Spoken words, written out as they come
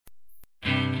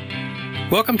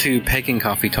Welcome to Pagan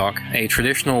Coffee Talk, a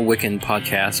traditional Wiccan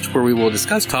podcast where we will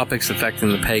discuss topics affecting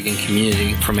the pagan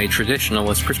community from a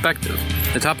traditionalist perspective.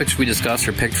 The topics we discuss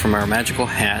are picked from our magical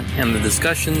hat, and the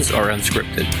discussions are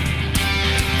unscripted.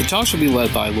 The talks will be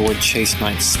led by Lord Chase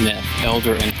Knight Smith,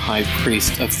 Elder and High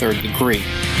Priest of Third Degree,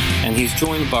 and he's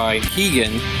joined by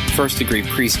Keegan, First Degree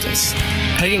Priestess.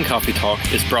 Pagan Coffee Talk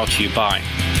is brought to you by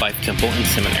Life Temple and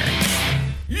Seminary.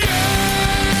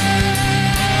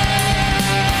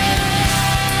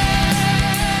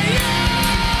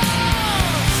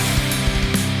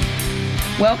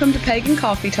 Welcome to Pagan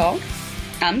Coffee Talk.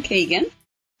 I'm Keegan,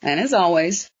 and as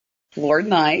always, Lord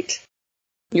Knight.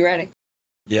 You ready?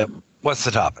 Yep. What's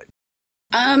the topic?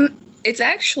 It's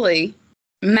actually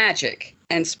magic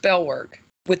and spell work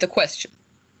with a question.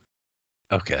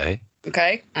 Okay.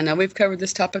 Okay? I know we've covered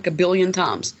this topic a billion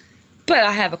times, but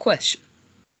I have a question.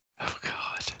 Oh,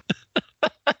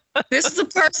 God. This is a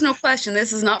personal question.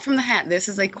 This is not from the hat. This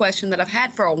is a question that I've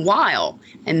had for a while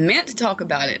and meant to talk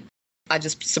about it. I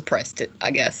just suppressed it,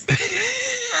 I guess.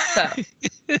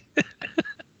 So,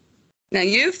 now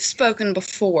you've spoken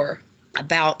before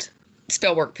about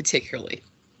spell work particularly,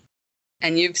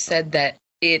 and you've said that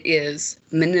it is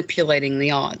manipulating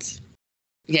the odds.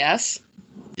 Yes?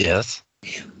 Yes.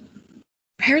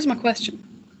 Here's my question.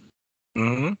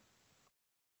 Mm-hmm.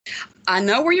 I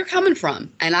know where you're coming from,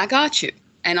 and I got you.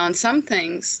 And on some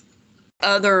things,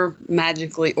 other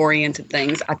magically oriented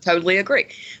things, I totally agree.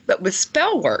 But with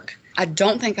spell work, I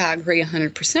don't think I agree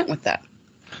 100% with that.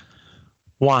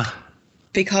 Why?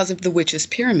 Because of the witch's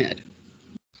pyramid.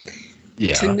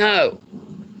 Yeah. To know,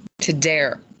 to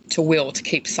dare, to will, to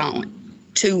keep silent,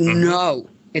 to know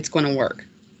it's going to work.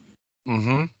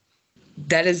 Mm-hmm.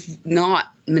 That is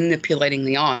not manipulating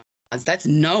the odds. That's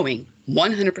knowing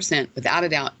 100% without a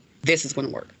doubt this is going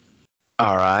to work.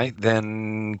 All right.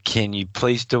 Then can you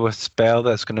please do a spell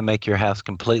that's going to make your house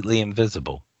completely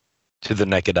invisible to the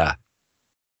naked eye?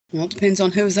 Well, it depends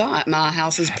on whose eye. My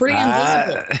house is pretty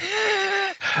invisible.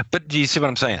 But do you see what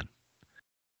I'm saying?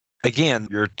 Again,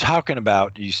 you're talking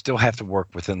about you still have to work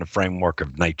within the framework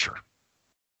of nature.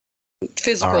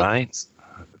 Physical. All right?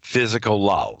 Physical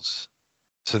laws.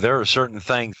 So there are certain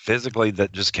things physically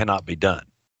that just cannot be done.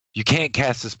 You can't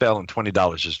cast a spell and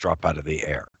 $20 just drop out of the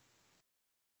air.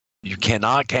 You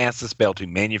cannot cast a spell to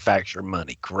manufacture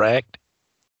money, correct?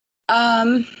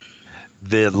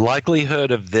 The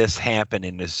likelihood of this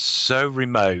happening is so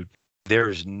remote, there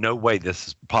is no way this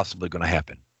is possibly going to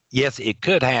happen. Yes, it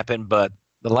could happen, but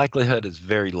the likelihood is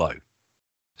very low.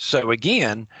 So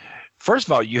again, first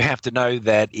of all, you have to know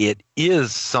that it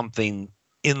is something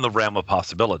in the realm of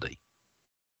possibility.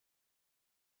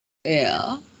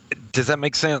 Yeah. Does that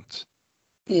make sense?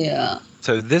 Yeah.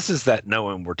 So this is that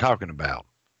knowing we're talking about.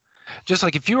 Just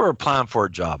like if you were applying for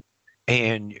a job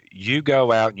and you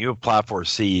go out and you apply for a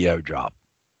CEO job,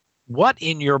 what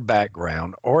in your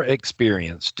background or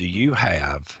experience do you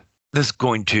have that's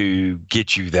going to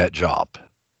get you that job?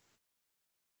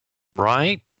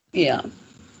 Right? Yeah.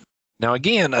 Now,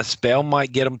 again, a spell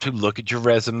might get them to look at your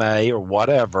resume or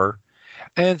whatever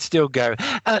and still go,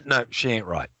 no, she ain't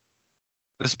right.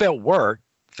 The spell worked,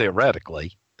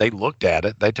 theoretically. They looked at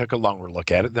it. They took a longer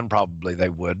look at it than probably they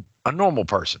would a normal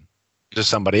person, to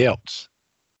somebody else.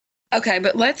 Okay,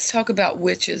 but let's talk about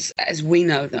witches as we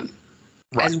know them.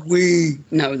 Right. As we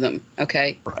know them,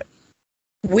 okay? Right.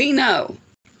 We know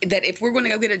that if we're going to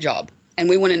go get a job and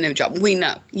we want a new job, we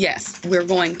know, yes, we're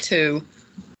going to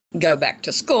go back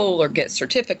to school or get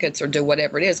certificates or do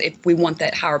whatever it is if we want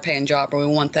that higher paying job or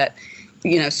we want that,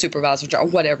 supervisor job, or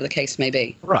whatever the case may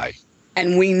be. Right.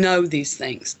 And we know these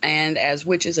things. And as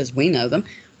witches, as we know them,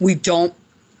 we don't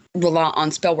rely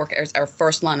on spell work as our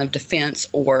first line of defense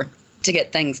or to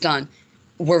get things done.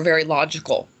 We're very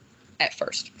logical at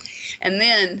first. And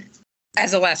then,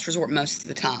 as a last resort, most of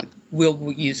the time,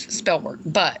 we'll use spell work.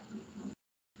 But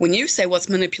when you say what's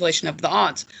manipulation of the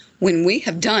odds, when we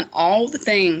have done all the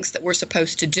things that we're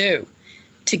supposed to do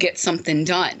to get something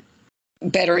done,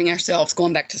 bettering ourselves,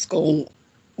 going back to school,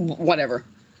 whatever,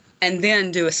 and then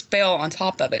do a spell on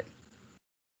top of it,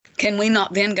 can we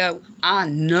not then go, I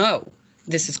know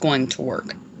this is going to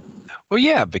work? Well,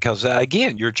 yeah, because,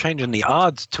 again, you're changing the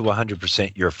odds to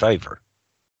 100% your favor.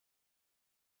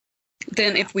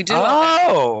 Then if we do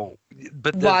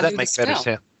but does that make better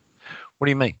sense? What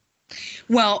do you mean?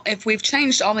 Well, if we've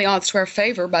changed all the odds to our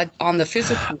favor on the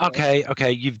physical world.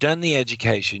 Okay, you've done the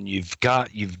education, you've got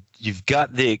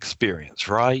the experience,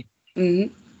 right?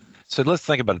 Mm-hmm. So let's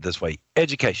think about it this way.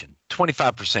 Education,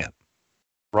 25%,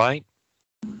 right?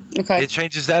 Okay. It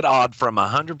changes that odd from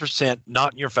 100%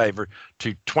 not in your favor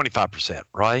to 25%,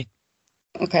 right?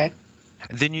 Okay.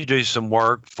 Then you do some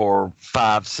work for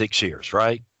 5, 6 years,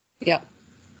 right? Yep.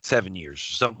 7 years,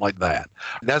 something like that.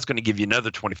 That's going to give you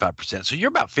another 25%. So you're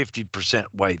about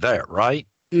 50% way there, right?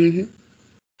 Mm-hmm.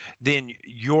 Then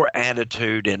your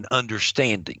attitude and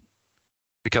understanding,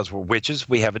 because we're witches,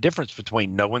 we have a difference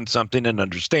between knowing something and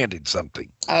understanding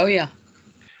something. Oh, yeah.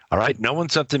 All right. Knowing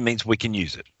something means we can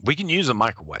use it. We can use a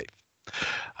microwave.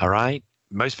 All right.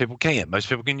 Most people can. Most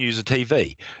people can use a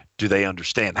TV. Do they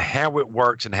understand how it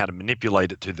works and how to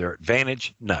manipulate it to their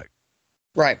advantage? No.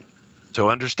 Right. So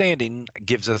understanding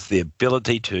gives us the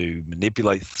ability to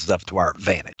manipulate stuff to our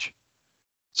advantage.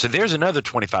 So there's another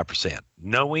 25%.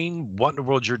 Knowing what in the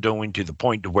world you're doing to the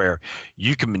point to where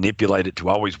you can manipulate it to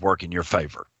always work in your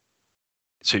favor.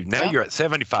 So now you're at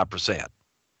 75%.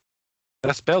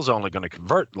 That spell's only going to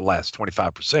convert the last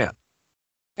 25%.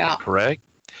 Yeah. Correct?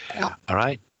 Yeah. All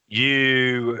right.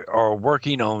 You are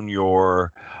working on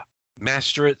your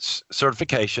master's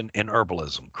certification in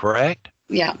herbalism, correct?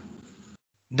 Yeah.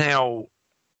 Now,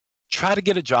 try to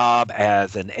get a job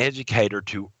as an educator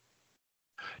to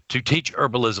teach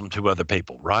herbalism to other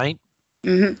people, right?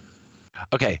 Mm-hmm.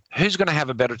 Okay, who's going to have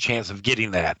a better chance of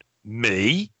getting that?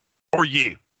 Me or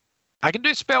you? I can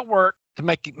do spell work to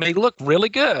make me look really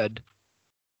good,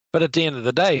 but at the end of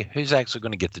the day, who's actually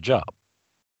going to get the job?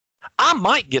 I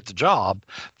might get the job,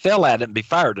 fail at it, and be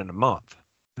fired in a month.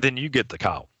 Then you get the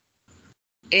call.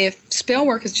 If spell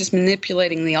work is just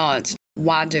manipulating the odds,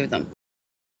 why do them?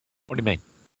 What do you mean?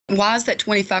 Why is that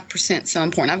 25% so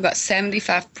important? I've got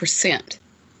 75%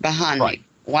 behind me.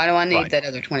 Why do I need that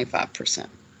other 25%?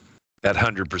 That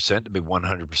 100% to be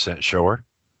 100% sure.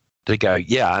 To go,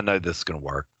 yeah, I know this is going to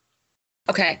work.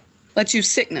 Okay, let's use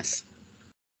sickness.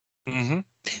 Mm-hmm.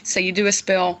 So you do a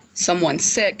spell, someone's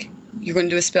sick, you're going to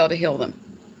do a spell to heal them.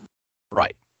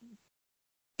 Right.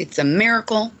 It's a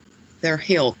miracle. They're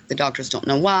healed. The doctors don't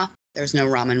know why. There's no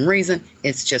rhyme and reason.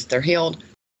 It's just they're healed.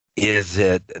 Is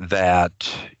it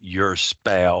that your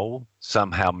spell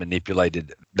somehow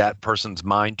manipulated that person's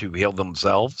mind to heal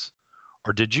themselves?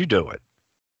 Or did you do it?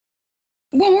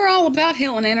 Well, we're all about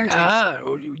healing energy.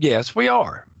 Yes, we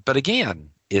are. But again,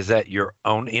 is that your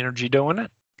own energy doing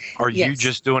it? Or are you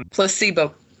just doing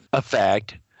placebo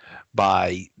effect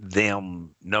by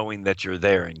them knowing that you're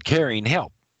there and carrying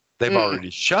help? They've already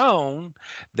shown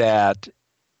that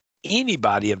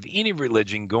anybody of any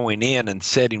religion going in and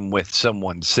sitting with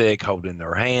someone sick, holding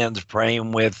their hands,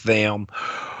 praying with them,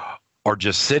 or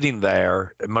just sitting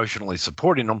there emotionally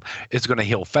supporting them is going to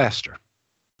heal faster.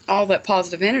 All that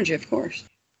positive energy, of course.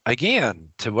 Again,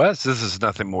 to us, this is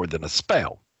nothing more than a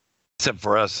spell. Except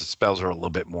for us, the spells are a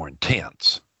little bit more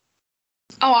intense.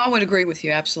 Oh, I would agree with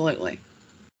you, absolutely.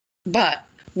 But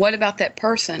what about that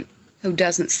person who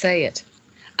doesn't say it?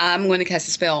 I'm going to cast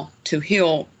a spell to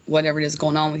heal whatever it is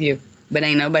going on with you, but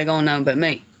ain't nobody going to know but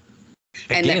me.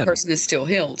 And that person is still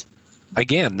healed.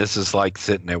 Again, this is like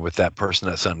sitting there with that person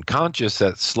that's unconscious,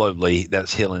 that's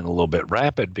healing a little bit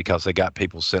rapid because they got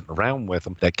people sitting around with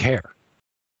them that care.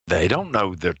 They don't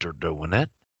know that they're doing it.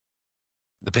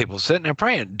 The people sitting there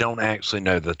praying don't actually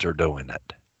know that they're doing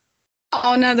it.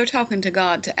 Oh, no, they're talking to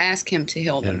God to ask him to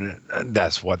heal them. And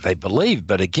that's what they believe.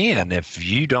 But again, if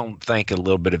you don't think a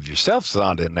little bit of yourself's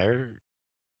not in there.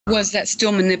 Was that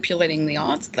still manipulating the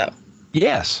odds, though?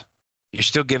 Yes. You're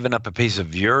still giving up a piece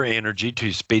of your energy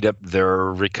to speed up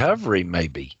their recovery,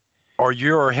 maybe. Or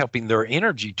you're helping their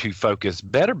energy to focus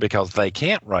better because they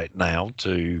can't right now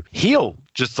to heal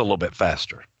just a little bit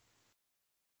faster.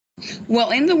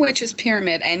 Well, in the Witch's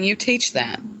Pyramid, and you teach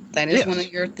that. That is one of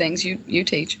your things you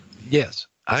teach. Yes.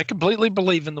 I completely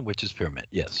believe in the Witch's Pyramid.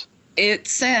 Yes. It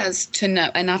says to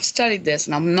know, and I've studied this,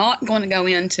 and I'm not going to go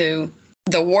into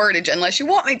the wordage unless you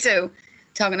want me to,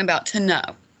 talking about to know.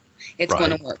 It's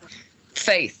going to work.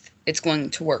 Faith, it's going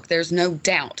to work. There's no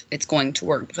doubt it's going to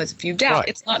work, because if you doubt,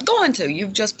 it's not going to.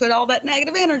 You've just put all that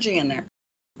negative energy in there.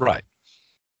 Right.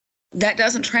 That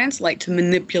doesn't translate to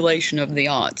manipulation of the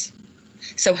odds.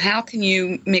 So how can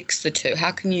you mix the two?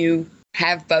 How can you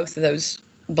have both of those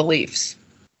beliefs?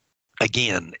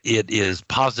 Again, it is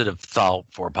positive thought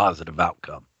for a positive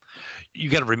outcome. You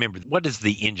got to remember, what is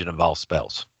the engine of all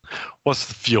spells? What's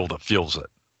the fuel that fuels it?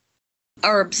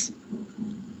 Herbs.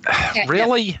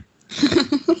 Really?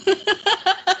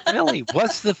 Really?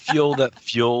 What's the fuel that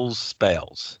fuels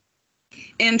spells?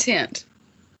 Intent.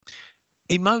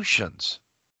 Emotions.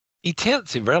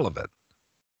 Intent's irrelevant.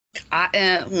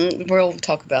 We'll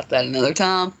talk about that another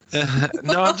time.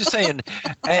 No, I'm just saying,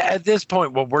 at this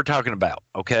point, what we're talking about,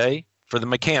 okay, for the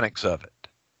mechanics of it,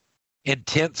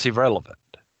 intent's irrelevant.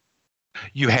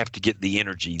 You have to get the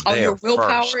energy there. Your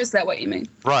willpower, first. is that what you mean?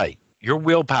 Right. Your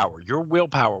willpower. Your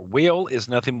willpower. Will is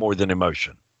nothing more than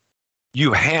emotion.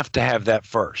 You have to have that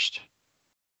first,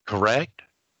 correct?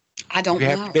 I don't You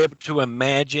know. have to be able to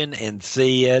imagine and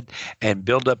see it and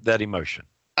build up that emotion.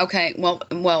 Okay, well,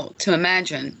 to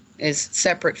imagine is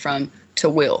separate from to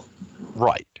will.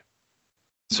 Right.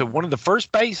 So one of the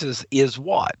first bases is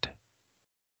what?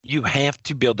 You have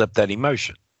to build up that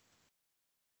emotion.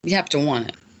 You have to want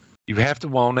it. You have to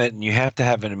want it, and you have to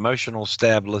have an emotional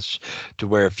established to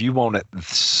where if you want it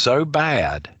so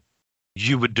bad,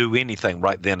 you would do anything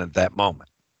right then at that moment.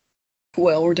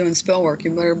 Well, we're doing spell work.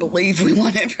 You better believe we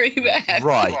want it pretty bad.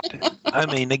 Right. I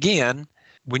mean, again,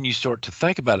 when you start to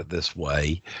think about it this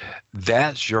way,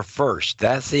 that's your first.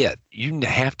 That's it. You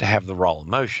have to have the raw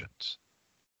emotions.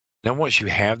 Now, once you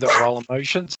have the raw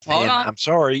emotions, Hold and on. I'm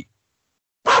sorry.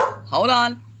 Hold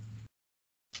on.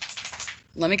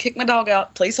 Let me kick my dog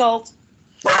out. Please hold.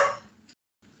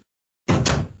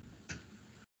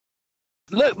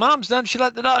 Look, Mom's done. She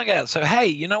let the dog out. So, hey,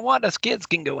 you know what? Us kids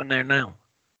can go in there now.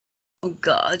 Oh,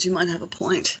 God, you might have a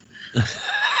point.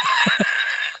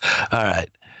 All right.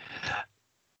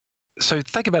 So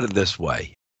think about it this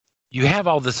way. You have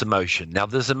all this emotion. Now,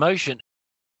 this emotion,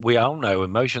 we all know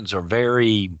emotions are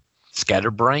very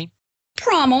scatterbrained.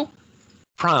 Primal.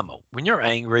 When you're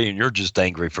angry and you're just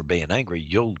angry for being angry,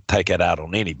 you'll take it out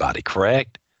on anybody,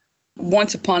 correct?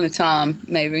 Once upon a time,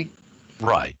 maybe.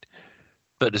 Right.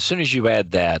 But as soon as you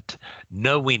add that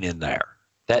knowing in there,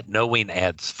 that knowing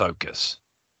adds focus.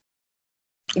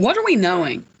 What are we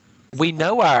knowing? We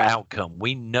know our outcome.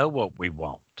 We know what we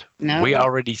want. No. We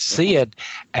already see it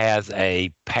as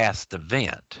a past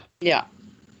event. Yeah.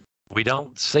 We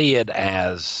don't see it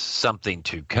as something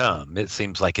to come. It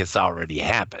seems like it's already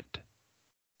happened.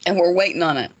 And we're waiting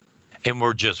on it. And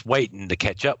we're just waiting to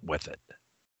catch up with it.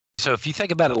 So if you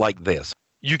think about it like this,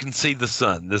 you can see the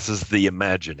sun. This is the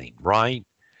imagining, right?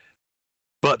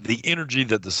 But the energy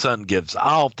that the sun gives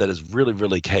off that is really,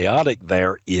 really chaotic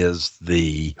there is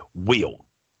the will.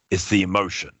 It's the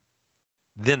emotion.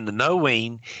 Then the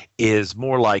knowing is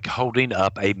more like holding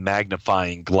up a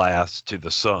magnifying glass to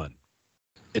the sun.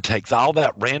 It takes all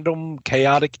that random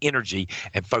chaotic energy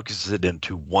and focuses it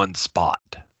into one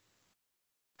spot.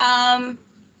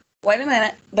 Wait a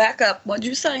minute. Back up. What'd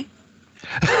you say?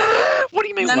 What do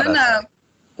you mean? No.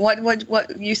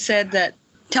 What you said that.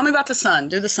 Tell me about the sun.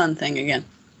 Do the sun thing again.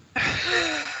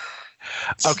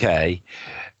 Okay.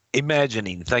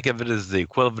 Imagining. Think of it as the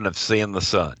equivalent of seeing the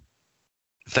sun.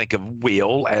 Think of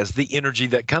will as the energy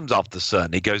that comes off the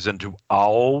sun. It goes into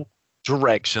all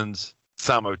directions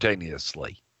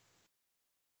simultaneously.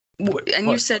 And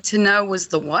you said to know was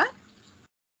the what?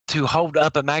 To hold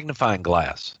up a magnifying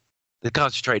glass. To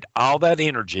concentrate all that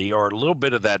energy or a little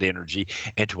bit of that energy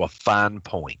into a fine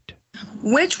point.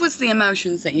 Which was the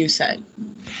emotions that you said?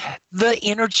 The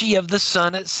energy of the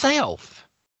sun itself.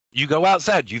 You go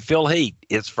outside, you feel heat.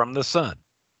 It's from the sun.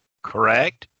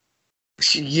 Correct?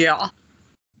 Yeah.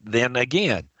 Then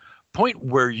again, point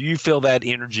where you feel that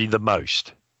energy the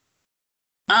most.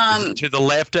 Is it to the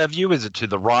left of you? Is it to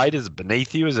the right? Is it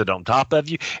beneath you? Is it on top of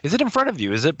you? Is it in front of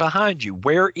you? Is it behind you?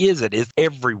 Where is it? It's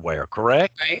everywhere,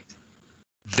 correct? Right.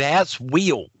 That's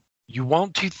will. You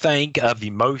want to think of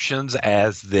emotions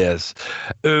as this.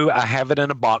 Ooh, I have it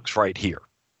in a box right here.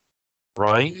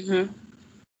 Right? Mm-hmm.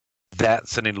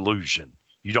 That's an illusion.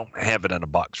 You don't have it in a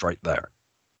box right there.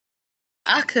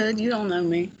 I could. You don't know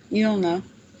me. You don't know.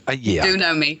 Yeah. You do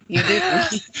know me. You do know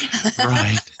me.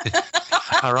 Right.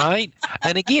 All right.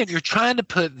 And again, you're trying to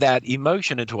put that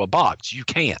emotion into a box. You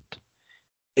can't.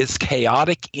 It's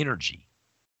chaotic energy.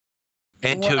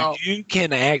 Until you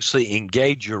can actually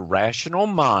engage your rational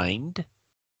mind,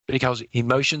 because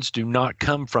emotions do not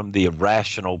come from the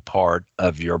irrational part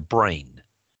of your brain.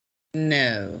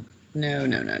 No.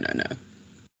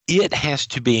 It has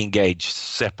to be engaged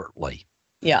separately.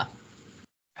 Yeah.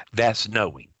 That's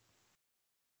knowing.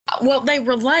 Well, they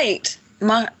relate.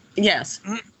 Yes.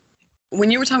 When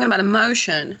you were talking about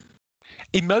emotion.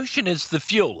 Emotion is the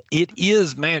fuel. It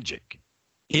is magic.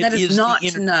 That is not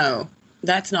to know.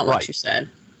 That's not what Right. you said.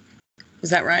 Is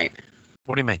that right?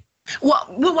 What do you mean? Well,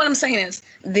 what I'm saying is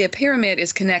the pyramid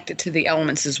is connected to the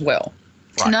elements as well.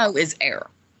 To Right. know is air.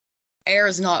 Air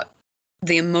is not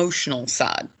the emotional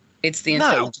side. It's the No,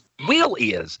 intelligence. will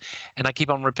is. And I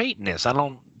keep on repeating this. I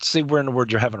don't see where in the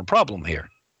world you're having a problem here.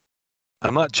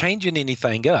 I'm not changing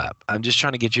anything up. I'm just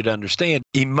trying to get you to understand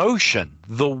emotion,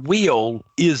 the will,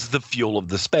 is the fuel of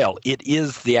the spell. It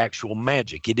is the actual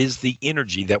magic. It is the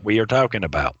energy that we are talking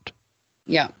about.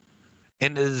 Yeah.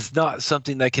 And it is not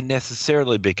something that can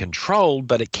necessarily be controlled,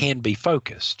 but it can be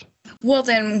focused. Well,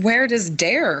 then where does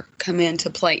dare come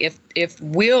into play? If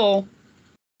will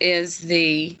is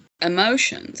the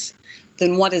emotions,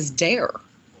 then what is dare?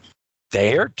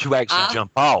 dare to actually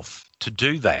jump off, to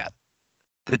do that,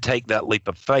 to take that leap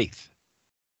of faith.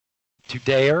 To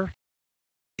dare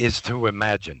is to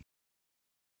imagine.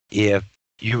 If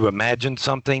you imagine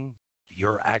something,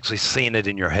 you're actually seeing it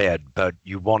in your head, but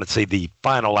you want to see the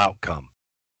final outcome,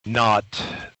 not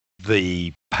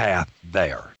the path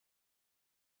there.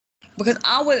 Because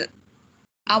I would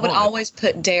always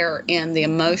put dare in the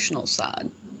emotional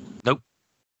side. Nope.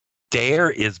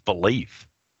 Dare is belief.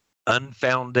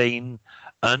 Unfounding,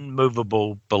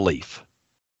 unmovable belief.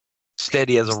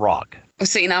 Steady as a rock.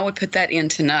 See, and I would put that in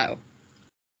to know.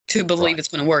 To believe it's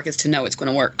going to work is to know it's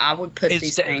going to work. I would put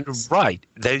these things. Right.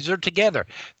 Those are together.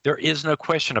 There is no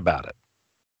question about it.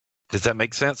 Does that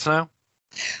make sense now?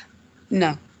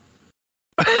 No.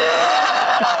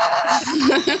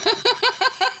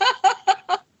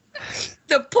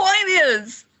 The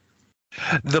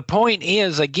point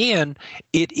is, again,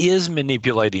 it is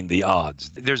manipulating the odds.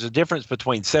 There's a difference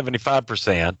between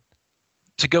 75%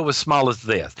 to go as small as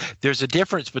this. There's a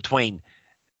difference between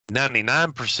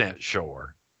 99%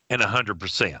 sure and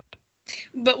 100%.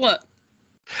 But what?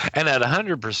 And at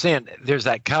 100%, there's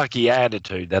that cocky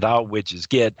attitude that all witches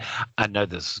get. I know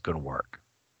this is going to work.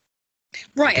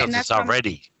 Right. Because and that's it's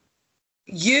already.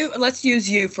 Let's use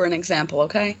you for an example,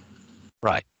 okay?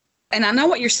 Right. And I know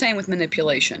what you're saying with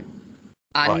manipulation.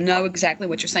 I know exactly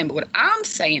what you're saying. But what I'm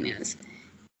saying is,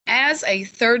 as a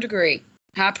third degree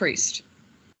high priest,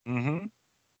 can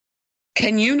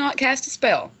you not cast a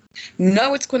spell,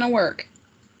 know it's going to work,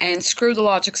 and screw the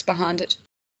logics behind it?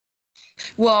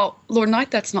 Well, Lord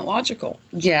Knight, that's not logical.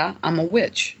 Yeah, I'm a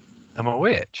witch.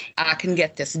 I can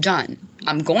get this done.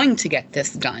 I'm going to get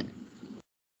this done.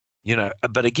 You know,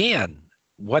 but again,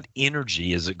 what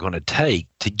energy is it going to take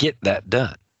to get that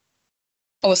done?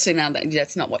 Oh, see, now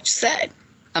that's not what you said.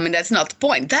 I mean, that's not the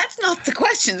point. That's not the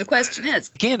question. The question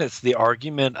is. Again, it's the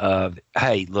argument of,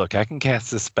 hey, look, I can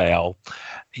cast a spell,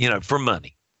 for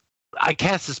money. I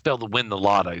cast a spell to win the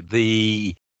lotto.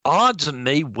 The odds of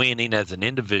me winning as an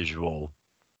individual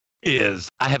is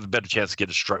I have a better chance to get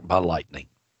struck by lightning.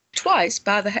 Twice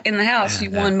in the house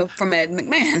you won from Ed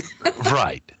McMahon.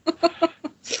 Right.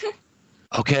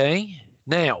 Okay.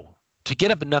 Now, to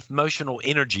get up enough emotional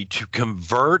energy to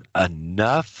convert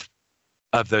enough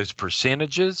of those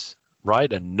percentages,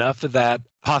 right, enough of that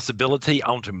possibility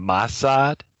onto my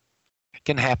side,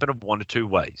 can happen of one of two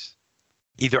ways.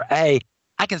 Either A,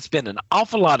 I can spend an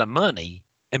awful lot of money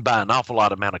and buy an awful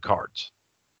lot amount of cards.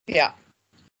 Yeah.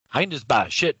 I can just buy a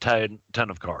shit ton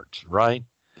of cards, right?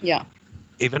 Yeah.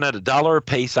 Even at $1 a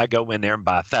piece, I go in there and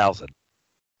buy 1,000.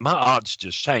 My odds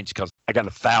just change because I got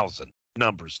 1,000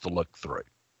 numbers to look through.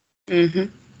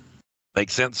 Mm-hmm.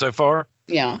 Make sense so far?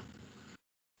 Yeah.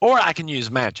 Or I can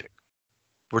use magic.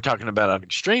 We're talking about an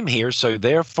extreme here, so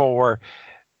therefore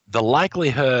the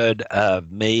likelihood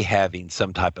of me having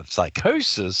some type of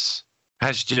psychosis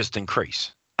has just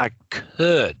increased. I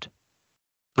could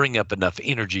bring up enough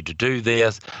energy to do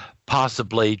this,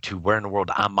 possibly to where in the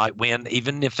world I might win,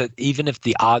 even if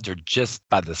the odds are just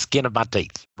by the skin of my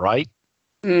teeth, right?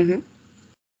 Mm-hmm.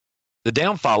 The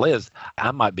downfall is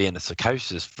I might be in a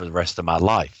psychosis for the rest of my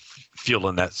life,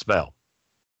 fueling that spell.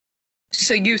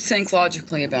 So you think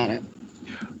logically about it.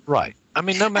 Right. I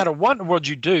mean, no matter what in the world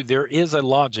you do, there is a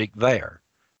logic there.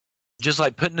 Just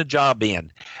like putting a job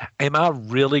in. Am I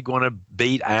really going to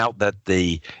beat out that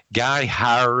the guy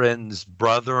hiring's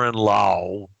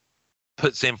brother-in-law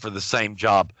puts in for the same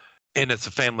job and it's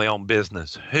a family-owned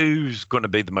business? Who's going to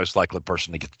be the most likely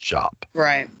person to get the job?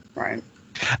 Right.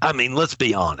 I mean, let's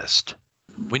be honest.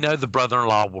 We know the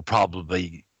brother-in-law will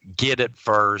probably get it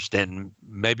first and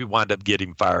maybe wind up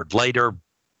getting fired later,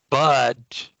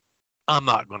 but I'm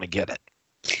not going to get it.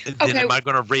 Okay. Then am I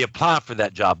going to reapply for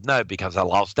that job? No, because I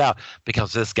lost out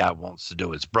because this guy wants to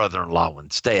do his brother-in-law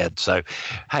instead. So,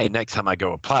 hey, next time I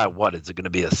go apply, what, is it going to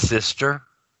be a sister?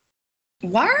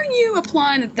 Why are you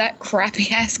applying at that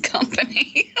crappy-ass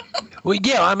company? Well,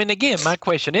 yeah, I mean, again, my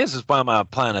question is why am I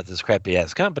applying at this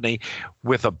crappy-ass company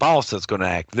with a boss that's going to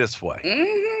act this way?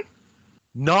 Mm-hmm.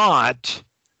 Not,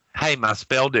 hey, my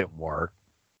spell didn't work.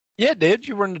 Yeah, it did.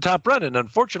 You were in the top run, and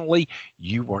unfortunately,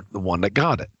 you weren't the one that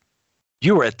got it.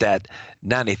 You were at that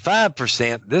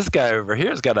 95%. This guy over here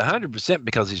has got 100%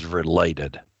 because he's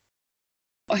related.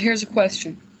 Well, here's a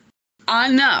question. I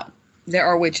know there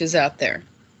are witches out there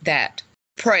that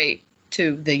pray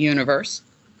to the universe.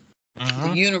 Mm-hmm.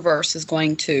 The universe is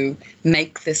going to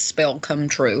make this spell come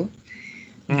true.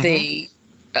 Mm-hmm. The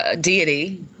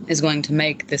deity is going to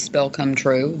make this spell come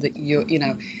true. That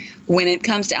when it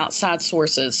comes to outside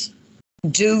sources,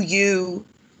 do you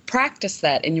practice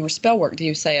that in your spell work? Do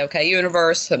you say, okay,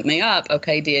 universe, hook me up.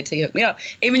 Okay, deity, hook me up.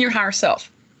 Even your higher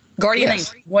self. guardian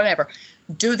Yes. angel, whatever.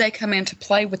 Do they come into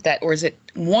play with that, or is it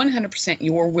 100%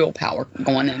 your willpower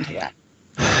going into that?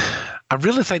 I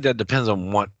really think that depends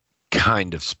on what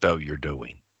kind of spell you're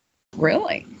doing.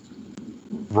 Really?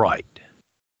 Right.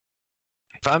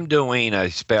 If I'm doing a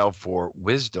spell for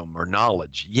wisdom or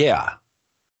knowledge, yeah,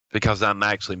 because I'm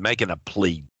actually making a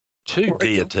plea to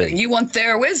deity. You want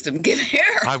their wisdom. Get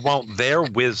here. I want their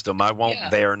wisdom. I want Yeah.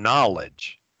 their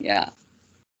knowledge. Yeah.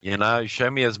 You know,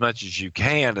 show me as much as you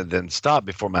can and then stop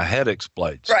before my head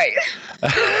explodes. Right.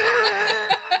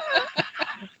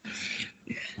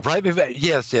 Right before,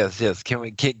 yes. Can we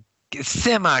get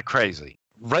semi-crazy?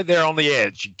 Right there on the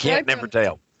edge. You can't never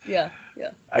tell. Yeah.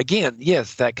 Again,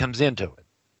 yes, that comes into it.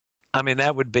 I mean,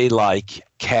 that would be like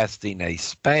casting a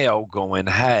spell going,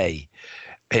 hey,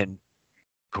 and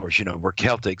of course, you know, we're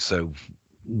Celtic, so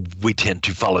we tend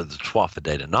to follow the Tuatha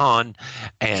De Danann.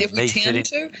 And Did we tend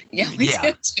to? Yeah, we Yeah.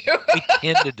 tend to. we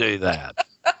tend to do that.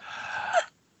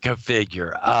 Go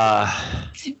figure.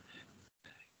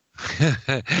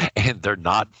 And they're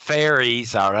not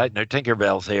fairies, all right? No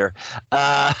Tinkerbells here.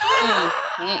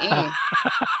 Mm-mm.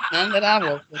 None that I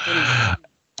work with.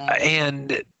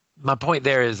 And my point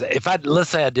there is, let's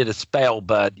say I did a spell,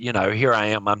 but, you know, here I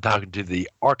am, I'm talking to the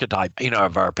archetype, you know,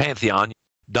 of our pantheon,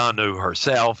 Danu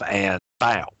herself and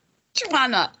Bow. Why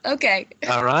not? Okay.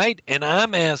 All right? And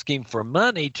I'm asking for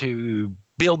money to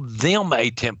build them a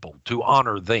temple to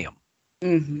honor them.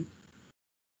 Mm-hmm.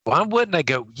 Why wouldn't I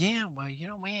go, yeah, well, you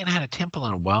know, we ain't had a temple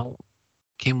in a while.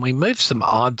 Can we move some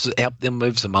odds, help them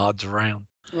move some odds around?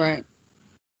 Right.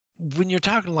 When you're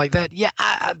talking like that, yeah,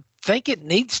 I think it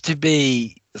needs to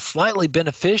be slightly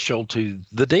beneficial to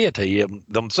the deity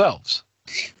themselves.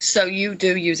 So you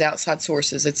do use outside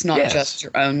sources. It's not Yes. just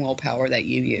your own willpower that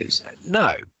you use.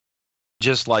 No.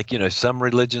 Just like, you know, some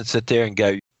religions sit there and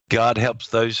go, God helps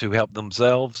those who help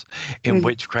themselves. In Mhm.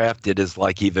 witchcraft, it is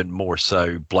like even more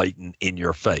so blatant in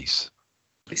your face.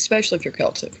 Especially if you're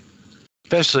Celtic.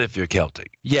 Especially if you're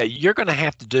Celtic. Yeah, you're going to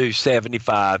have to do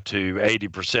 75 to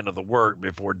 80% of the work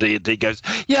before deity goes,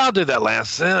 yeah, I'll do that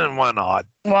last. And why not?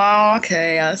 Well,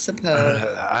 okay, I suppose.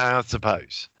 I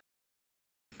suppose.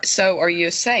 So are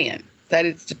you saying that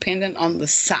it's dependent on the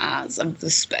size of the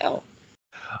spell?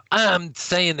 I'm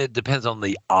saying it depends on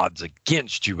the odds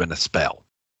against you in a spell.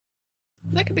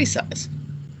 That could be size.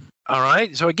 All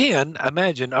right. So again,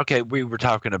 imagine, okay, we were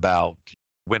talking about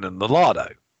winning the lotto,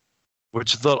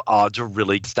 which the odds are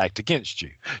really stacked against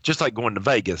you. Just like going to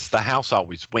Vegas, the house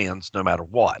always wins no matter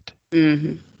what.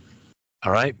 Mm-hmm.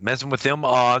 All right. Messing with them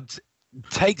odds,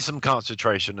 take some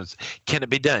concentration. Can it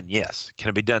be done? Yes. Can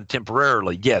it be done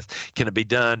temporarily? Yes. Can it be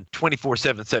done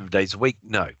 24/7, 7 days a week?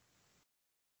 No.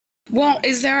 Well,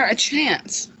 is there a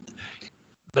chance?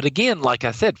 But again, like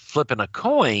I said, flipping a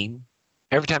coin,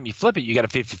 every time you flip it, you got a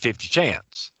 50-50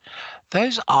 chance.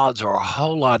 Those odds are a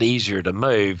whole lot easier to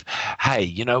move. Hey,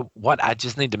 you know what? I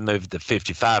just need to move the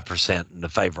 55% in the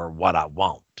favor of what I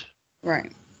want.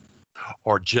 Right.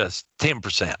 Or just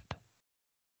 10%.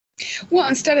 Well,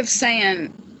 instead of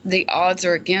saying the odds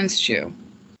are against you,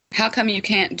 how come you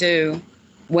can't do,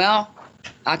 well,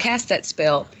 I cast that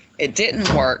spell, it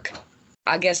didn't work.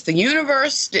 I guess the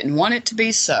universe didn't want it to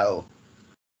be so.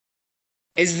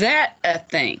 Is that a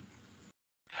thing?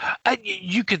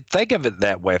 You could think of it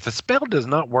that way. If a spell does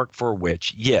not work for a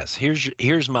witch, yes,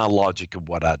 here's my logic of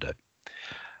what I do.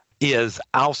 Is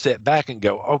I'll sit back and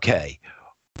go, okay,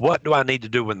 what do I need to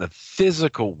do in the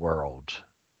physical world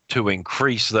to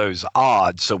increase those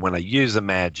odds so when I use a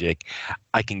magic,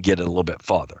 I can get it a little bit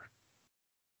farther?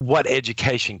 What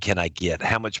education can I get?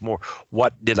 How much more?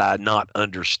 What did I not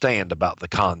understand about the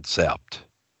concept?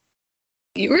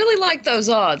 You really like those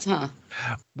odds, huh?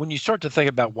 When you start to think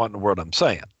about what in the world I'm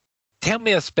saying, tell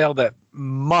me a spell that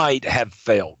might have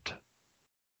failed.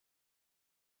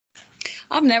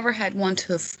 I've never had one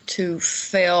to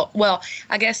fail. Well,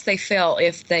 I guess they fail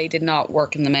if they did not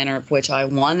work in the manner of which I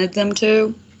wanted them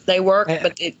to. They worked,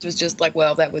 but it was just like,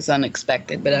 well, that was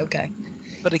unexpected, but okay.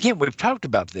 But again, we've talked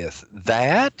about this.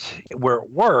 That, where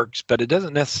it works, but it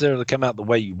doesn't necessarily come out the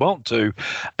way you want to,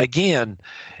 again,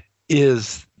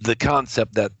 is the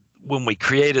concept that when we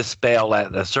create a spell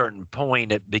at a certain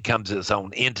point, it becomes its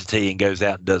own entity and goes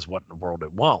out and does what in the world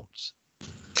it wants.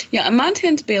 Yeah, and mine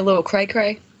tend to be a little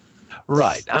cray-cray.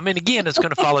 Right. I mean, again, it's going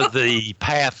to follow the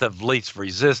path of least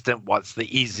resistant. What's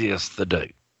the easiest to do?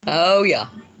 Oh, yeah.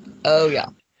 Oh, yeah.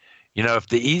 You know, if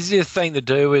the easiest thing to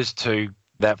do is to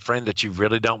that friend that you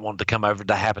really don't want to come over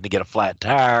to happen to get a flat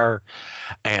tire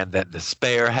and that the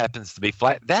spare happens to be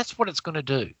flat, that's what it's going to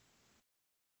do.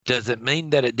 Does it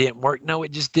mean that it didn't work? No,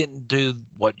 it just didn't do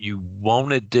what you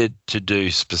wanted it to do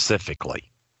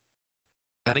specifically.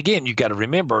 And again, you got to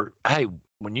remember, hey,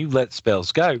 when you let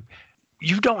spells go,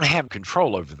 you don't have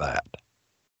control over that.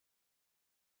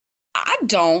 I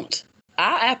don't.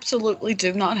 I absolutely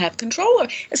do not have control.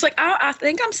 It's like I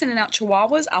think I'm sending out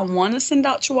chihuahuas. I want to send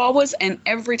out chihuahuas, and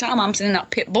every time I'm sending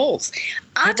out pit bulls.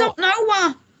 I don't know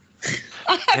why.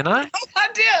 I have no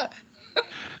idea.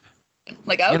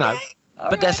 Like, okay.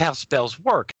 But that's how spells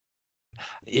work.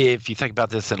 If you think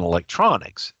about this in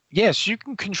electronics, yes, you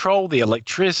can control the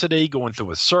electricity going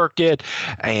through a circuit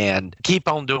and keep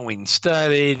on doing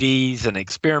studies and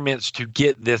experiments to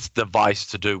get this device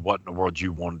to do what in the world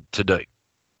you want it to do.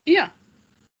 Yeah.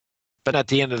 But at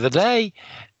the end of the day,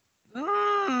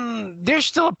 there's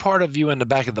still a part of you in the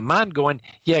back of the mind going,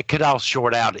 yeah, it could all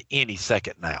short out at any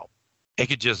second now. It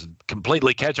could just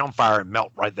completely catch on fire and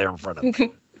melt right there in front of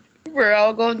you. We're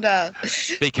all going to die.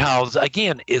 Because,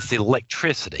 again, it's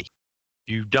electricity.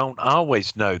 You don't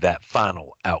always know that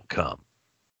final outcome.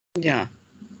 Yeah.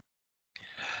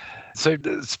 So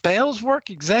do spells work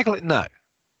exactly? No.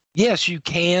 Yes, you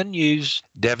can use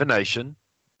divination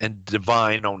and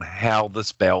divine on how the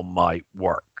spell might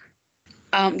work.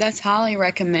 That's highly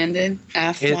recommended.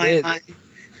 FYI.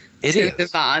 It is.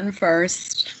 Divine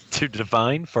first. To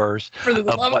divine first. For the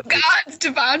love of God, it's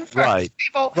divine first, right,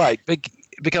 people. Right.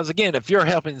 Because, again, if you're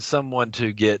helping someone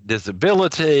to get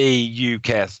disability, you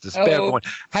cast a spell going,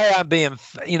 hey, I'm being,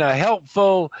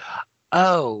 helpful.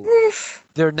 Oh, oof.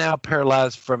 They're now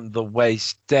paralyzed from the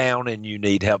waist down and you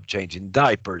need help changing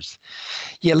diapers.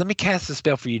 Yeah, let me cast a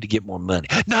spell for you to get more money.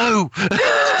 No!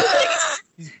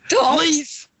 Don't.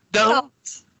 Please, don't.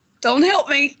 Don't help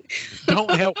me.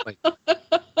 Don't help me.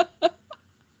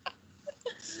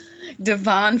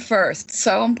 Divine first.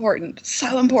 So important.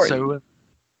 So important. So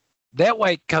that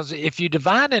way, because if you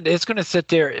divine it, it's going to sit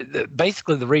there.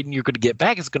 Basically, the reading you're going to get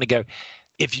back is going to go,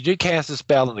 if you do cast a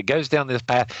spell and it goes down this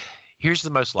path, here's the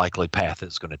most likely path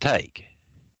it's going to take.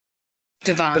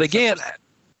 Divine. But again,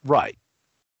 right.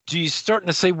 Do you starting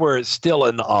to see where it's still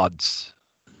in the odds?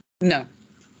 No.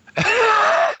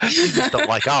 You just don't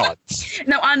like odds.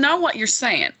 No, I know what you're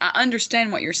saying. I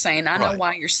understand what you're saying. I know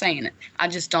why you're saying it. I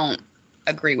just don't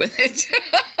agree with it.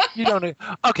 You don't.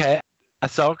 Okay. I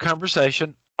saw a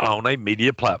conversation on a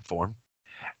media platform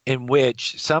in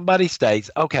which somebody states,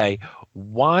 okay,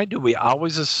 why do we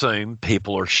always assume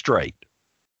people are straight?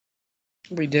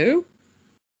 We do?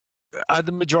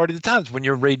 The majority of the times when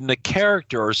you're reading a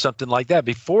character or something like that,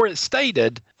 before it's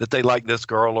stated that they like this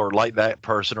girl or like that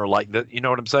person or like that, you know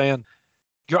what I'm saying?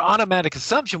 Your automatic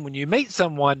assumption when you meet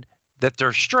someone that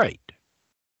they're straight.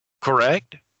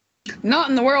 Correct? Not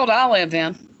in the world I live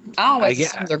in. I always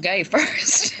assume they're gay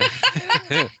first.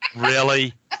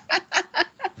 Really?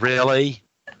 Really?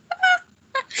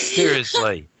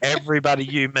 Seriously, everybody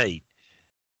you meet.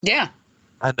 Yeah.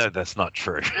 I know that's not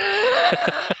true.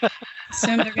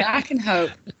 Assume they're gay. I can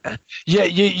hope. Yeah,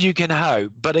 you can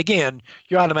hope. But again,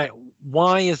 you're automatic.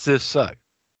 Why is this so?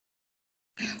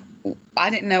 I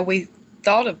didn't know we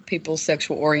thought of people's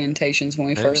sexual orientations when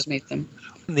we first meet them.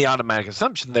 The automatic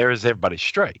assumption there is everybody's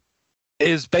straight.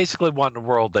 Is basically what in the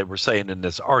world they were saying in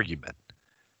this argument.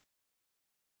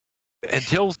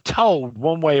 Until told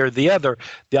one way or the other,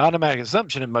 the automatic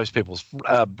assumption in most people's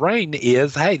brain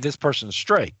is, hey, this person's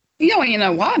straight. Yeah, well, you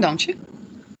know why, don't you?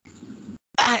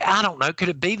 I don't know. Could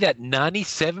it be that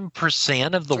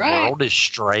 97% of the world is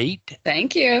straight?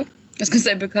 Thank you. I was going to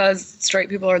say because straight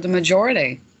people are the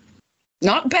majority.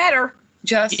 Not better,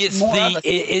 just more of us.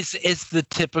 It's the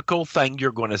typical thing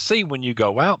you're going to see when you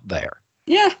go out there.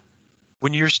 Yeah.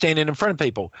 When you're standing in front of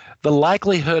people, the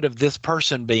likelihood of this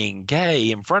person being gay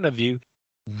in front of you,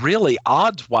 really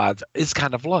odds-wise, is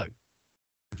kind of low.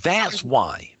 That's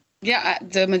why. Yeah,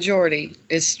 the majority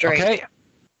is straight. Okay.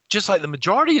 Just like the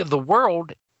majority of the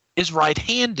world is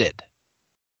right-handed.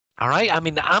 All right? I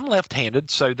mean, I'm left-handed,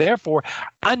 so therefore,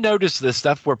 I notice this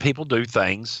stuff where people do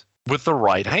things with the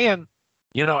right hand.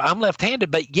 You know, I'm left-handed,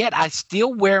 but yet I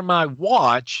still wear my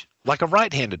watch like a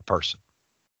right-handed person.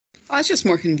 Oh, it's just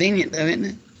more convenient, though, isn't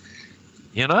it?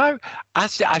 You know, I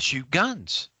shoot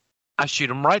guns. I shoot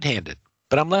them right-handed,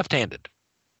 but I'm left-handed.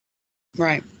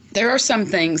 Right. There are some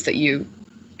things that you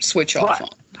switch off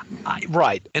on.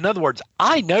 Right. In other words,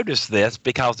 I notice this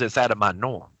because it's out of my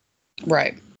norm.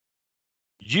 Right.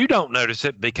 You don't notice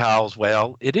it because,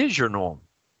 well, it is your norm.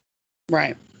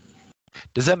 Right.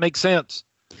 Does that make sense?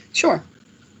 Sure.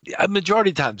 A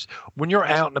majority of times, when you're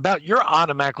out and about, you're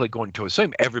automatically going to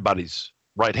assume everybody's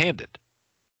right-handed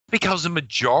because the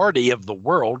majority of the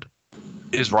world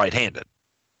is right-handed.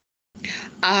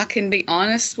 I can be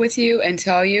honest with you and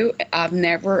tell you I've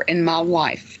never in my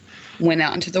life went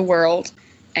out into the world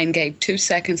and gave 2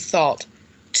 seconds thought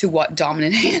to what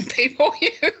dominant hand people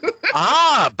use.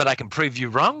 But I can prove you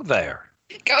wrong there.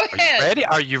 Go Are you ahead. ready?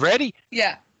 Are you ready?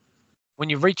 Yeah. When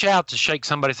you reach out to shake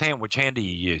somebody's hand, which hand do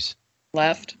you use?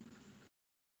 Left.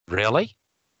 Really?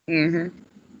 Mm-hmm.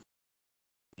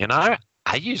 You know,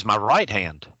 I use my right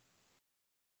hand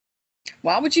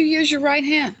Why would you use your right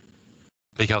hand?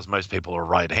 because most people are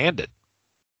right-handed.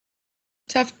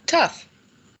 Tough.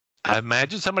 I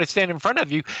imagine somebody standing in front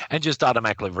of you and just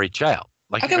automatically reach out.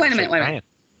 Like Okay, you're wait a gonna minute, shake wait a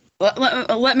their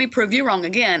minute. Let me prove you wrong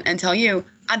again and tell you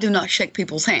I do not shake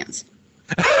people's hands.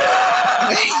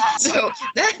 So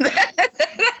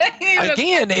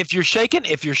Again, if you're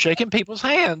shaking people's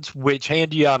hands, which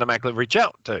hand do you automatically reach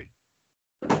out to?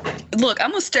 look, I'm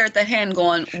gonna stare at that hand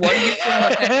going, what are you doing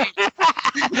with that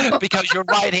hand? Because your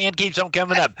right hand keeps on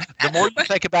coming up. The more you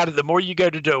think about it, the more you go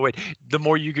to do it, the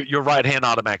more your right hand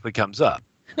automatically comes up.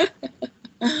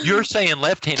 You're saying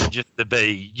left-handed just to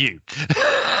be you.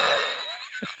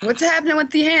 What's happening with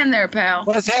the hand there, pal?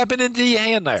 What's happening to your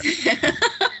hand there?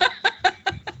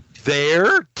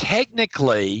 There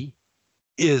technically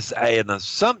is an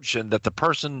assumption that the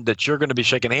person that you're going to be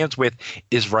shaking hands with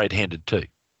is right-handed too.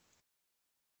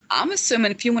 I'm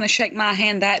assuming if you want to shake my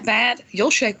hand that bad, you'll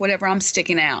shake whatever I'm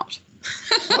sticking out.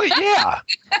 Well, yeah.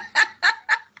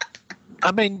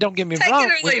 I mean, don't get me Take wrong.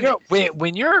 it or leave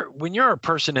When you're a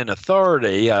person in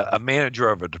authority, a manager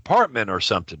of a department or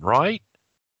something, right?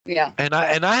 Yeah. And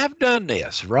I have done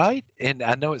this, right? And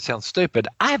I know it sounds stupid.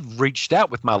 I've reached out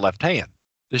with my left hand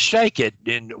to shake it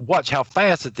and watch how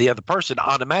fast that the other person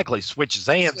automatically switches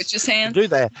hands. Switches to hands. do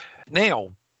that.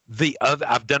 Now,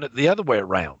 I've done it the other way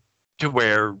around, to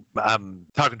where I'm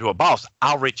talking to a boss.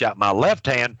 I'll reach out my left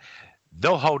hand.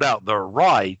 They'll hold out their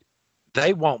right.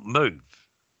 They won't move.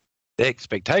 The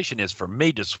expectation is for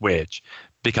me to switch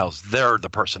because they're the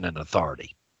person in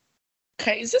authority.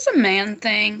 Okay, is this a man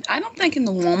thing? I don't think in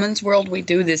the woman's world we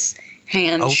do this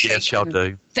hand Oh, shaking. yes, y'all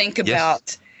do. Think Yes.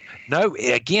 about. No,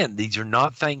 again, these are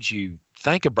not things you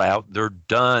think about. They're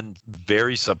done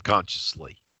very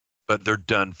subconsciously, but they're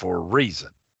done for a reason,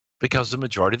 because the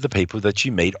majority of the people that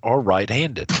you meet are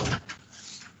right-handed.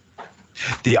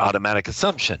 The automatic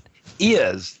assumption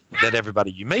is that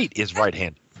everybody you meet is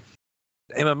right-handed.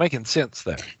 Am I making sense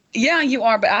there? Yeah, you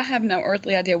are, but I have no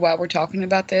earthly idea why we're talking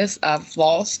about this. I've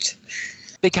lost.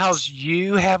 Because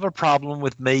you have a problem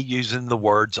with me using the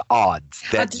words odds.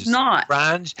 I do not.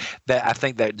 I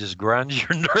think that just grinds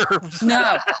your nerves.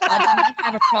 No, I do not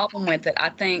have a problem with it. I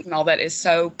think all that is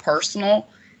so personal.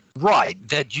 Right,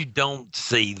 that you don't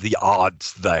see the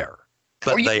odds there.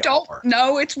 But Or you they don't are.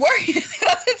 know it's working.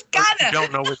 It's But gonna. you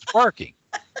don't know it's working.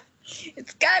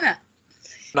 It's gonna.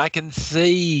 And I can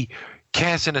see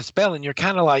casting a spell, and you're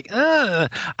kind of like, I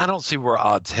don't see where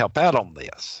odds help out on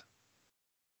this.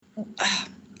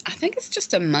 I think it's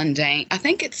just a mundane. I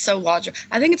think it's so logical.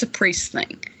 I think it's a priest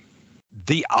thing.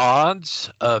 The odds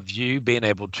of you being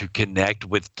able to connect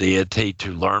with deity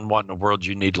to learn what in the world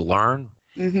you need to learn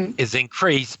Mm-hmm. is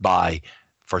increased by,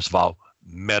 first of all,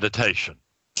 meditation.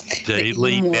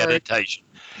 Daily word. meditation.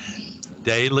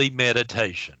 Daily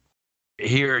meditation.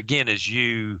 Here again is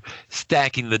you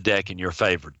stacking the deck in your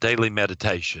favor. Daily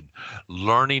meditation,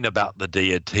 learning about the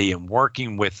deity and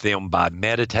working with them by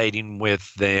meditating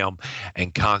with them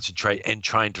and concentrate and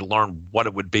trying to learn what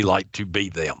it would be like to be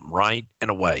them, right? In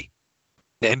a way.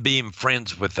 And being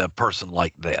friends with a person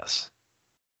like this,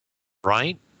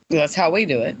 right? That's how we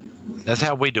do it. That's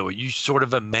how we do it. You sort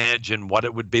of imagine what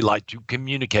it would be like to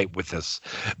communicate with this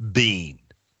being.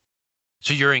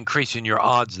 So you're increasing your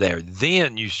odds there.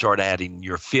 Then you start adding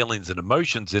your feelings and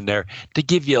emotions in there to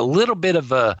give you a little bit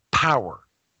of a power,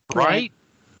 right?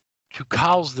 To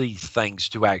cause these things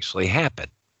to actually happen,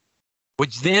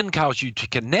 which then cause you to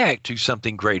connect to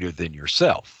something greater than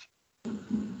yourself.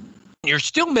 You're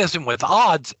still messing with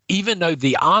odds, even though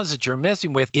the odds that you're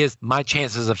messing with is my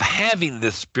chances of having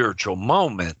this spiritual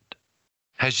moment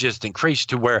has just increased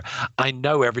to where I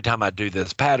know every time I do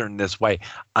this pattern this way,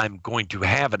 I'm going to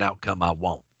have an outcome I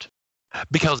want.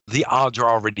 Because the odds are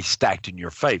already stacked in your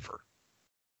favor.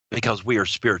 Because we are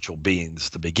spiritual beings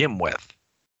to begin with.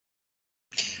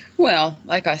 Well,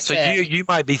 like I So said. you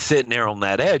might be sitting there on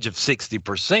that edge of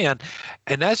 60%,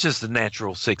 and that's just the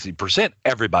natural 60%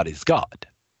 everybody's got.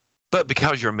 But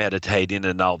because you're meditating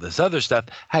and all this other stuff,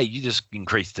 hey, you just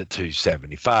increased it to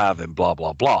 75 and blah,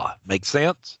 blah, blah. Make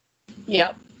sense?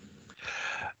 Yep.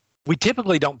 We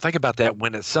typically don't think about that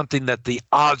when it's something that the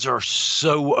odds are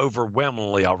so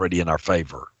overwhelmingly already in our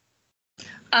favor.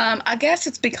 I guess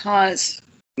it's because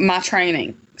my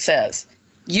training says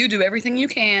you do everything you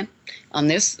can on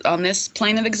this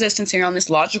plane of existence here, on this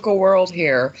logical world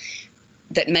here,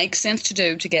 that makes sense to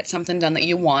do to get something done that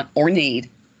you want or need,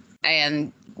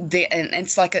 and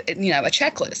it's like a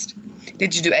checklist.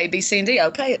 Did you do A, B, C, and D?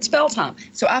 Okay, it's spell time.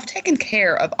 So I've taken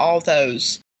care of all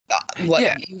those,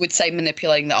 you would say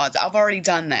manipulating the odds. I've already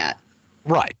done that.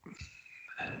 Right.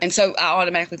 And so I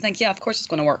automatically think, yeah, of course it's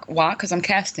going to work. Why? Because I'm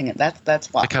casting it.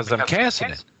 That's why. Because I'm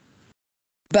casting it.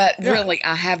 But really,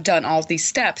 I have done all these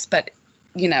steps. But,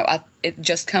 it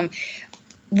just come.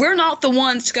 We're not the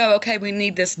ones to go, okay, we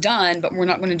need this done, but we're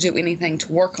not going to do anything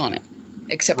to work on it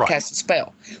except cast a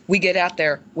spell. We get out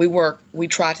there, we work, we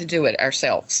try to do it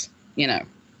ourselves,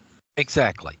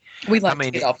 Exactly. We like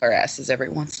to get off our asses every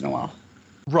once in a while.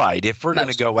 Right. If we're going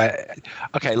to go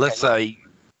okay, let's say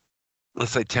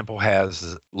Temple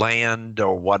has land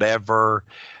or whatever.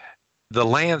 The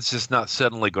land's just not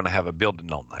suddenly going to have a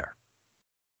building on there.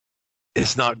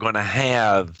 It's not going to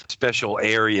have special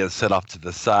areas set off to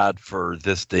the side for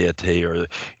this deity or,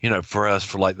 for us,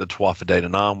 for like the Tuatha De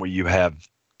Danann, where you have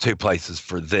 2 places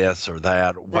for this or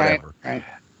that or whatever. Right.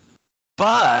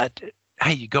 But,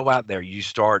 hey, you go out there, you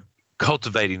start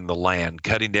cultivating the land,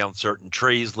 cutting down certain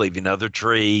trees, leaving other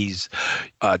trees,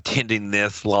 tending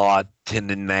this lot,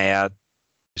 tending that,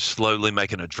 slowly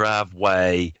making a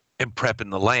driveway and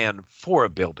prepping the land for a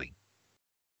building.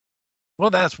 Well,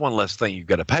 that's one less thing you've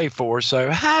got to pay for. So,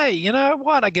 hey, you know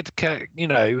what? I get to cut,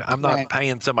 I'm not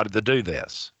paying somebody to do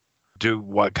this.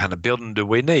 What kind of building do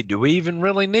we need? Do we even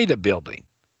really need a building?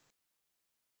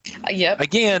 Yep.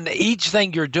 Again, each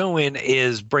thing you're doing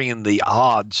is bringing the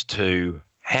odds to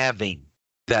having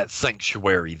that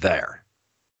sanctuary there.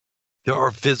 There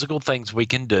are physical things we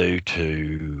can do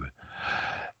to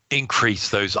increase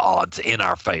those odds in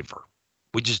our favor.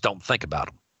 We just don't think about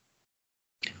them.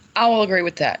 I will agree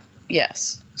with that.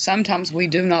 Yes. Sometimes we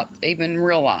do not even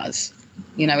realize,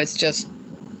 it's just,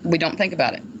 we don't think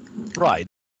about it. Right.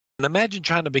 And imagine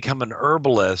trying to become an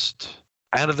herbalist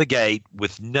out of the gate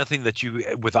with nothing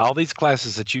with all these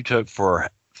classes that you took for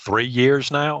 3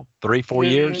 years now, 4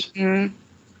 years.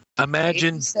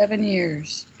 Imagine 7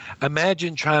 years.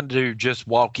 Imagine trying to just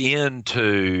walk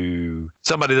into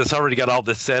somebody that's already got all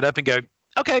this set up and go,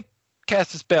 okay,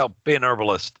 cast a spell, be an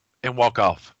herbalist, and walk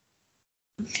off.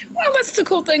 Well, that's the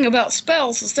cool thing about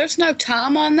spells is there's no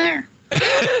time on there.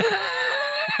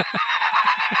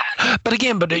 But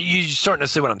you're starting to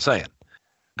see what I'm saying.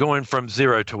 Going from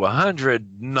 0 to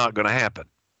 100, not going to happen.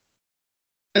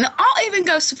 And I'll even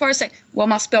go so far as say, well,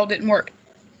 my spell didn't work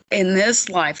in this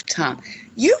lifetime.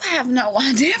 You have no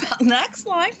idea about next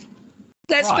life.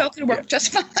 That spell could work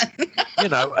just fine.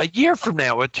 A year from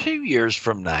now or 2 years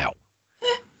from now,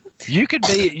 you could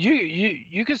be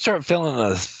you could start feeling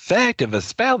the effect of a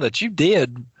spell that you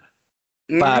did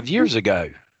 5 years ago.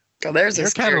 Oh, there's a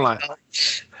scary thought.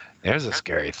 There's a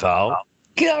scary thought.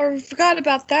 I forgot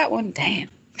about that one. Damn.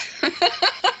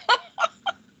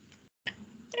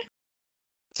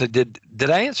 So did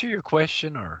I answer your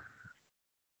question or?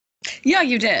 Yeah,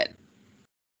 you did.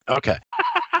 Okay.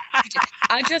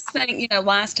 I just think,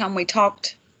 last time we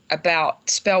talked about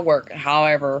spell work,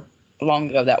 however long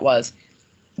ago that was,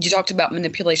 you talked about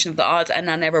manipulation of the odds, and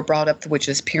I never brought up the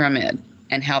witch's pyramid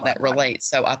and how that relates.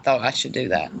 So I thought I should do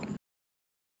that.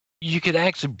 You could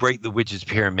actually break the witch's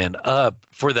pyramid up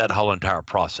for that whole entire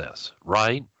process,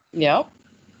 right? Yep.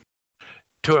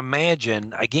 To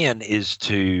imagine, again, is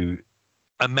to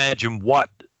imagine what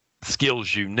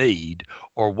skills you need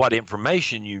or what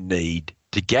information you need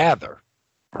to gather,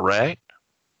 correct?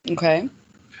 Okay.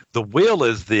 The will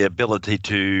is the ability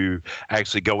to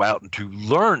actually go out and to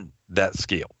learn that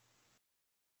skill.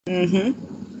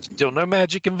 Mm-hmm. Still no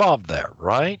magic involved there,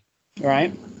 right?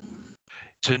 Right.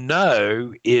 To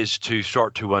know is to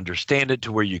start to understand it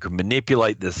to where you can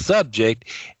manipulate this subject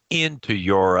into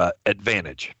your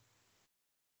advantage.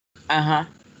 Uh-huh.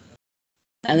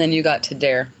 And then you got to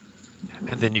dare.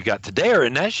 And then you got to dare,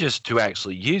 and that's just to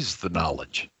actually use the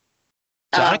knowledge.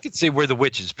 So I can see where the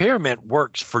witch's pyramid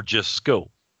works for just school.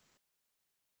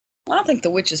 I don't think the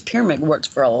witch's pyramid works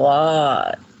for a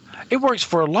lot. It works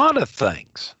for a lot of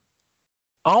things.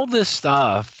 All this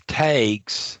stuff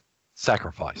takes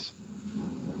sacrifice.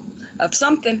 Of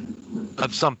something.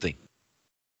 Of something.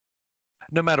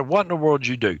 No matter what in the world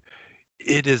you do.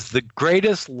 It is the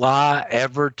greatest lie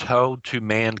ever told to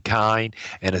mankind,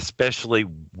 and especially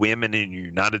women in the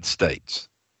United States.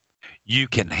 You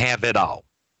can have it all.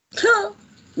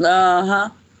 Uh-huh.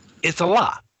 It's a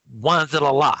lie. Why is it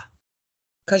a lie?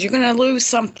 Because you're going to lose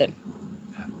something.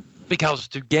 Because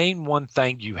to gain one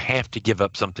thing, you have to give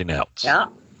up something else. Yeah.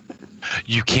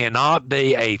 You cannot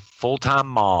be a full-time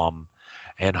mom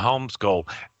and homeschool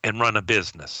and run a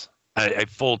business, a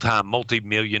full-time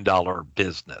multi-million-dollar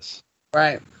business.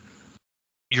 Right.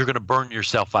 You're going to burn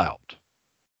yourself out.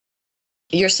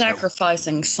 You're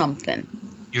sacrificing something.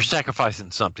 You're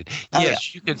sacrificing something. Oh,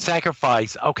 Yes, you can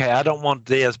sacrifice, okay, I don't want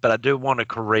this, but I do want a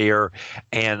career.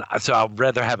 And so I'd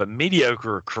rather have a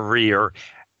mediocre career,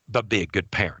 but be a good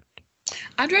parent.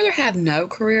 I'd rather have no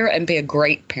career and be a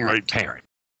great parent. Great parent.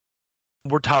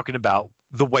 We're talking about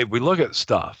the way we look at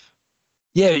stuff.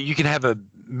 Yeah, you can have a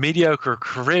mediocre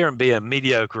career and be a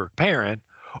mediocre parent,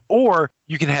 or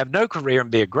you can have no career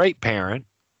and be a great parent,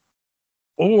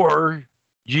 or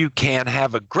you can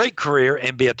have a great career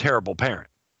and be a terrible parent.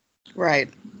 Right.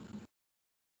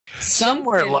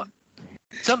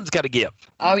 Something's got to give.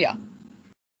 Oh, yeah.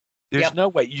 There's no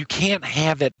way. You can't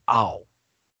have it all.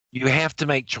 You have to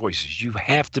make choices. You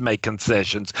have to make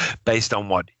concessions based on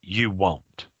what you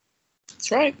want.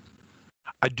 That's right.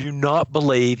 I do not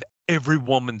believe every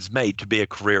woman's made to be a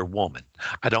career woman.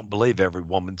 I don't believe every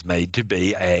woman's made to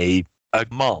be a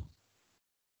mom.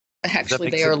 Actually,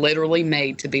 they are literally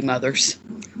made to be mothers.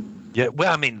 Yeah,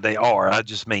 well, I mean, they are. I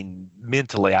just mean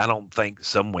mentally, I don't think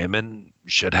some women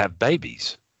should have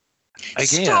babies.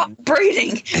 Again, stop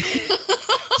breeding.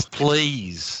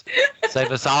 Please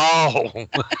save us all.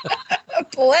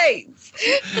 Please.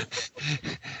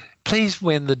 Please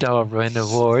win the Darwin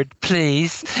Award,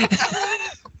 please.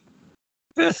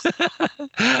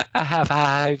 I have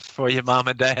high hopes for you, Mom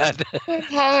and Dad.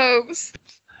 Hopes.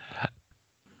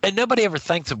 And nobody ever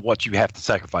thinks of what you have to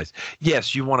sacrifice.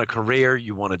 Yes, you want a career,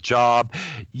 you want a job.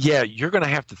 Yeah, you're going to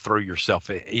have to throw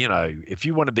yourself, if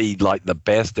you want to be like the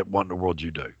best at what in the world you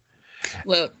do.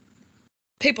 Look,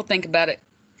 people think about it.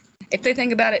 If they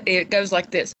think about it, it goes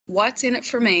like this. What's in it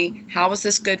for me? How is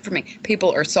this good for me?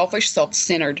 People are selfish,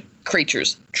 self-centered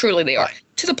creatures. Truly they are. Right.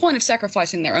 To the point of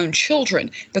sacrificing their own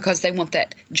children because they want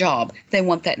that job. They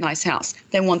want that nice house.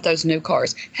 They want those new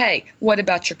cars. Hey, what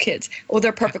about your kids? Well,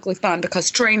 they're perfectly fine because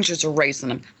strangers are raising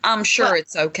them. I'm sure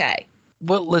it's okay.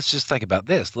 Well, let's just think about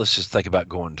this. Let's just think about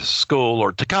going to school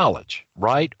or to college,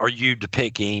 right? Are you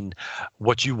depicting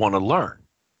what you want to learn?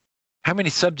 How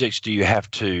many subjects do you have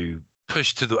to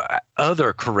push to the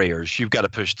other careers you've got to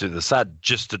push to the side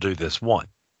just to do this one?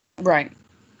 Right.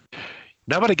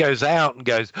 Nobody goes out and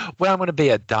goes, well, I'm going to be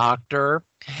a doctor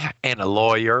and a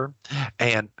lawyer.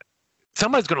 And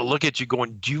somebody's going to look at you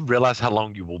going, do you realize how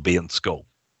long you will be in school?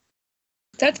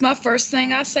 That's my first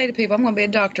thing I say to people. I'm going to be a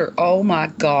doctor. Oh, my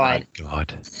God. My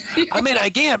God. I mean,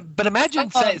 again, but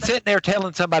imagine sitting there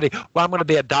telling somebody, well, I'm going to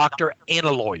be a doctor and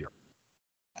a lawyer.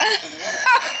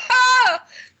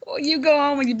 Well, you go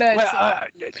on with your bad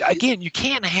again, you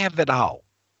can't have it all.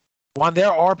 While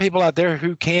there are people out there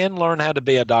who can learn how to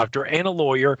be a doctor and a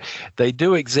lawyer, they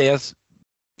do exist,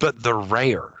 but they're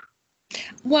rare.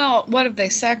 Well, what have they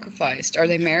sacrificed? Are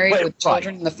they married with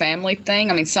children in the family thing?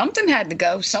 I mean, something had to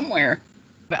go somewhere.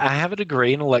 I have a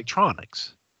degree in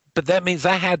electronics, but that means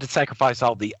I had to sacrifice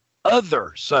all the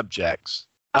other subjects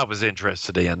I was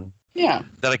interested in that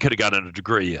I could have gotten a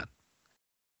degree in.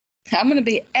 I'm going to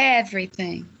be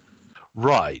everything.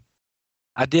 Right.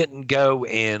 I didn't go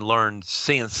and learn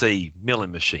CNC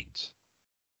milling machines.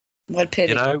 What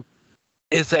pity.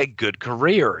 It's a good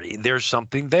career. There's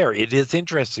something there. It is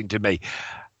interesting to me.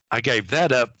 I gave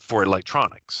that up for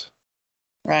electronics.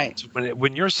 Right. So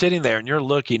when you're sitting there and you're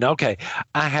looking, okay,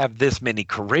 I have this many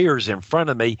careers in front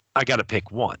of me, I got to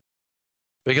pick one.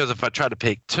 Because if I try to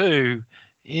pick two,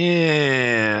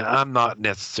 I'm not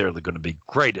necessarily going to be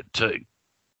great at two.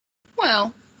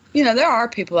 Well, there are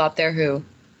people out there who,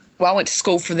 I went to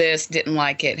school for this, didn't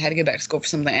like it, had to go back to school for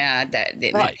something that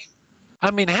didn't. Right. I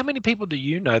mean, how many people do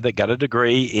you know that got a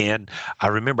degree in, I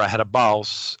remember I had a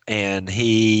boss and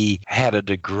he had a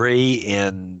degree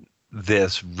in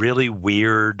this really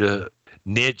weird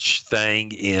niche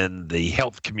thing in the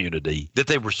health community that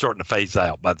they were starting to phase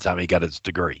out by the time he got his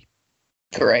degree.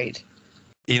 Great.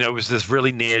 It was this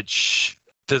really niche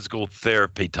physical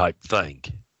therapy type thing.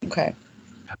 Okay.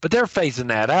 But they're phasing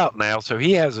that out now, so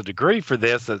he has a degree for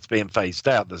this that's being phased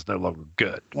out that's no longer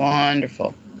good.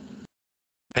 Wonderful.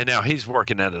 And now he's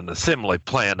working at an assembly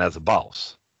plant as a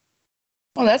boss.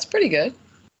 Well, that's pretty good.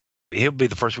 He'll be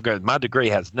the first one to go, my degree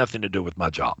has nothing to do with my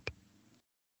job.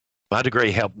 My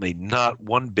degree helped me not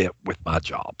one bit with my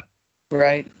job.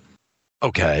 Right.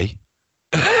 Okay.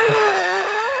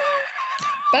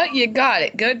 But you got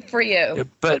it. Good for you.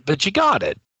 But you got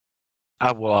it.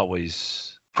 I will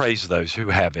always praise those who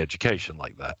have education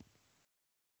like that.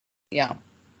 Yeah.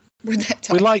 We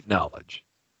like knowledge.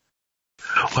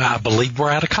 Well, I believe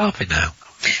we're out of coffee now.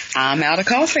 I'm out of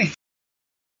coffee.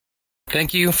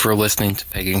 Thank you for listening to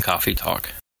Pagan Coffee Talk.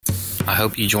 I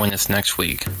hope you join us next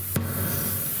week.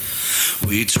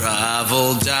 We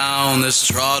travel down this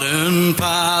trodden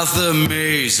path, a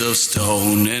maze of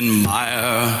stone and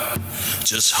mire.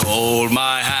 Just hold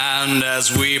my hand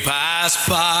as we pass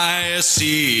by a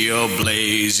sea of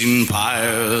blazing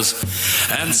pyres.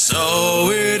 And so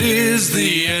it is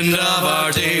the end of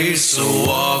our days, so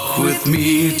walk with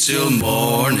me till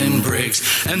morning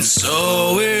breaks. And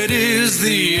so it is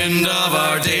the end of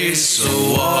our days,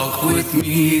 so walk with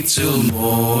me till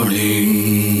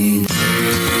morning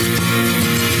breaks.